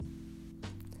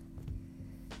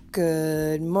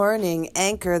Good morning,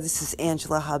 Anchor. This is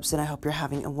Angela Hubbs, and I hope you're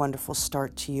having a wonderful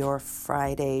start to your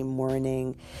Friday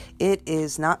morning. It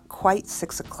is not quite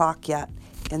 6 o'clock yet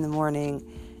in the morning,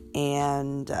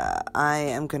 and I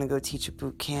am going to go teach a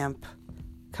boot camp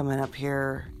coming up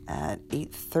here at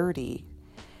 8:30,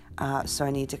 so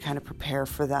I need to kind of prepare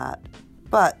for that.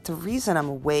 But the reason I'm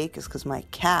awake is because my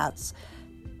cats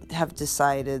have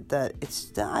decided that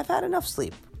I've had enough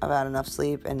sleep,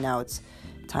 and now it's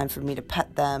time for me to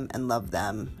pet them and love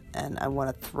them, and I want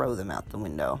to throw them out the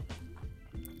window.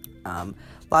 A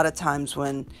lot of times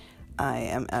when I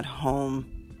am at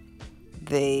home,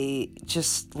 they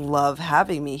just love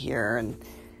having me here, and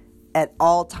at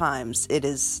all times it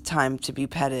is time to be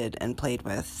petted and played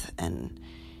with, and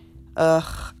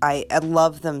I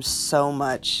love them so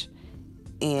much,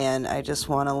 and I just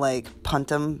want to punt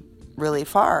them really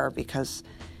far because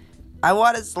I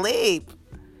want to sleep.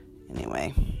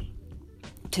 Anyway,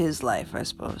 'tis life, I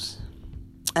suppose.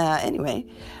 Anyway,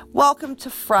 welcome to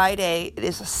Friday. It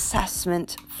is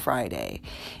Assessment Friday.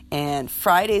 And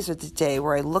Fridays are the day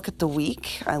where I look at the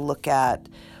week. I look at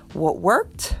what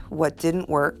worked, what didn't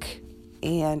work,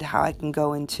 and how I can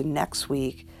go into next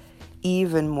week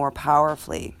even more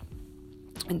powerfully.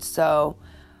 And so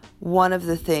one of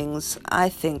the things I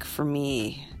think for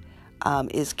me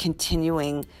is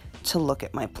continuing to look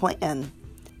at my plan.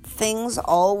 Things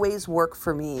always work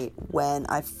for me when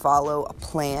I follow a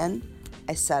plan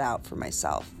I set out for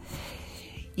myself.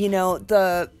 You know,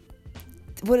 the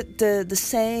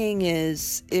saying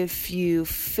is, if you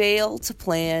fail to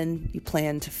plan, you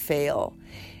plan to fail.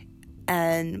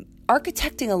 And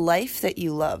architecting a life that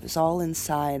you love is all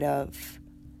inside of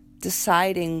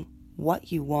deciding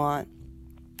what you want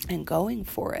and going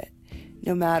for it,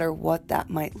 no matter what that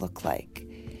might look like.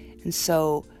 And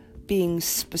so being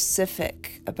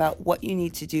specific about what you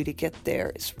need to do to get there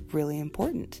is really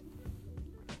important.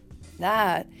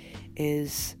 That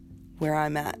is where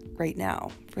I'm at right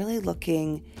now. Really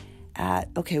looking at,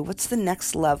 okay, what's the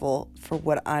next level for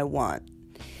what I want?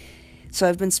 So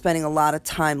I've been spending a lot of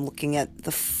time looking at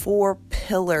the 4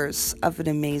 pillars of an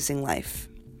amazing life.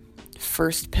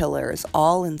 First pillar is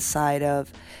all inside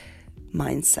of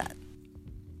mindset.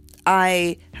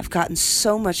 I have gotten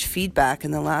so much feedback in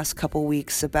the last couple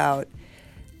weeks about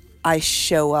I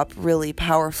show up really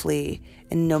powerfully,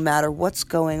 and no matter what's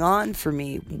going on for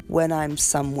me, when I'm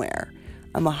somewhere,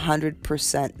 I'm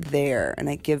 100% there, and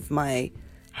I give my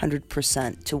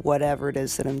 100% to whatever it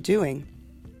is that I'm doing.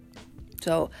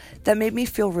 So that made me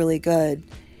feel really good,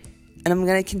 and I'm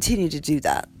going to continue to do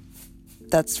that.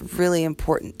 That's really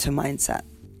important to mindset.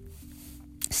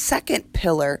 Second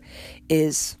pillar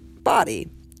is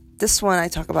body. This one I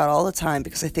talk about all the time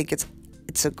because I think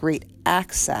it's a great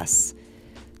access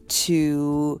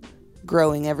to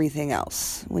growing everything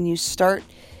else. When you start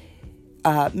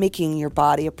making your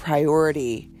body a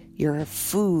priority, your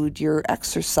food, your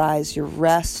exercise, your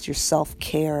rest, your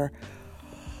self-care,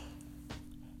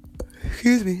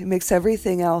 it makes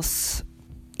everything else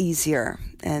easier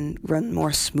and run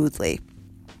more smoothly.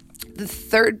 The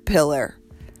third pillar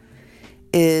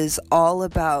is all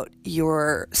about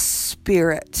your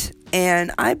spirit.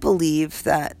 And I believe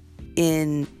that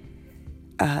in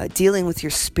dealing with your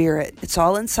spirit, it's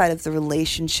all inside of the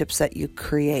relationships that you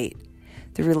create.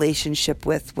 The relationship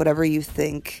with whatever you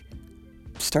think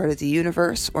started the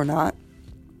universe or not.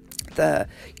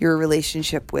 Your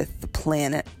relationship with the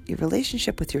planet, your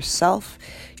relationship with yourself,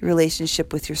 your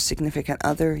relationship with your significant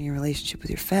other, your relationship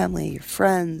with your family, your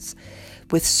friends,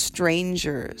 with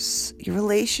strangers. Your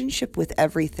relationship with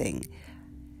everything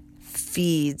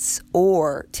feeds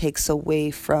or takes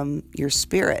away from your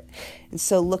spirit. And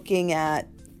so looking at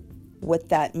what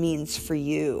that means for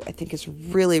you, I think is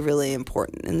really, really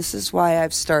important. And this is why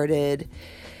I've started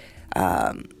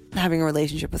having a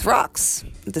relationship with rocks.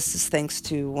 This is thanks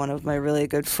to one of my really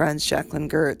good friends, Jacqueline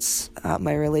Gertz,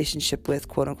 my relationship with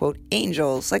quote unquote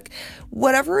angels.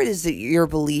 Whatever it is that your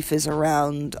belief is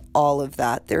around all of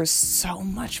that, there's so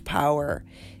much power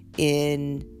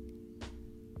in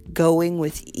going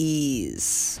with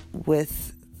ease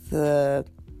with the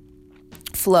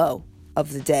flow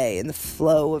of the day and the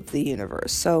flow of the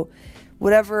universe. So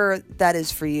whatever that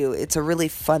is for you, it's a really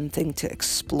fun thing to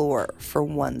explore for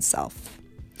oneself.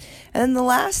 And then the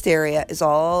last area is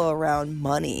all around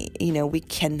money. You know, we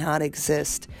cannot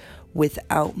exist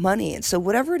without money. And so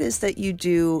whatever it is that you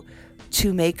do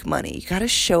to make money, you got to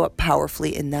show up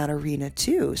powerfully in that arena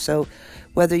too. So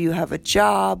whether you have a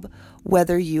job,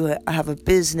 whether you have a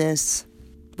business,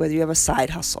 whether you have a side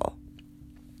hustle,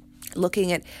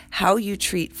 looking at how you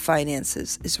treat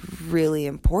finances is really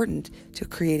important to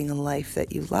creating a life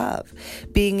that you love.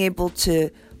 Being able to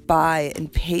buy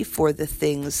and pay for the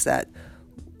things that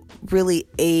really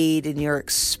aid in your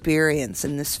experience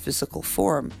in this physical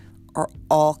form are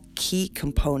all key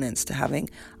components to having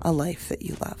a life that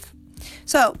you love.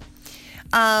 So,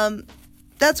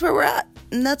 that's where we're at.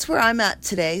 And that's where I'm at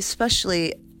today,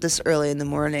 especially this early in the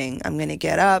morning. I'm going to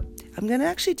get up. I'm going to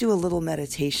actually do a little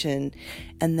meditation,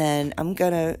 and then I'm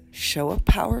going to show up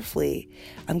powerfully.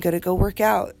 I'm going to go work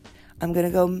out. I'm going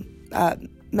to go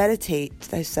meditate.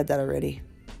 I said that already.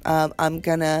 I'm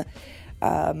going to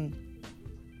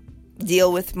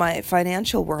deal with my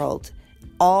financial world,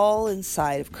 all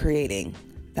inside of creating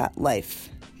that life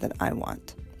that I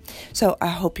want. So I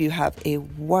hope you have a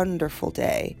wonderful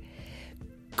day.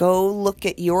 Go look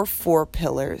at your 4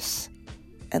 pillars,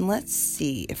 and let's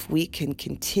see if we can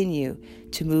continue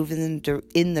to move in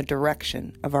the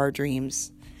direction of our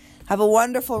dreams. Have a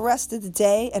wonderful rest of the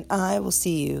day, and I will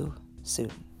see you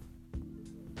soon.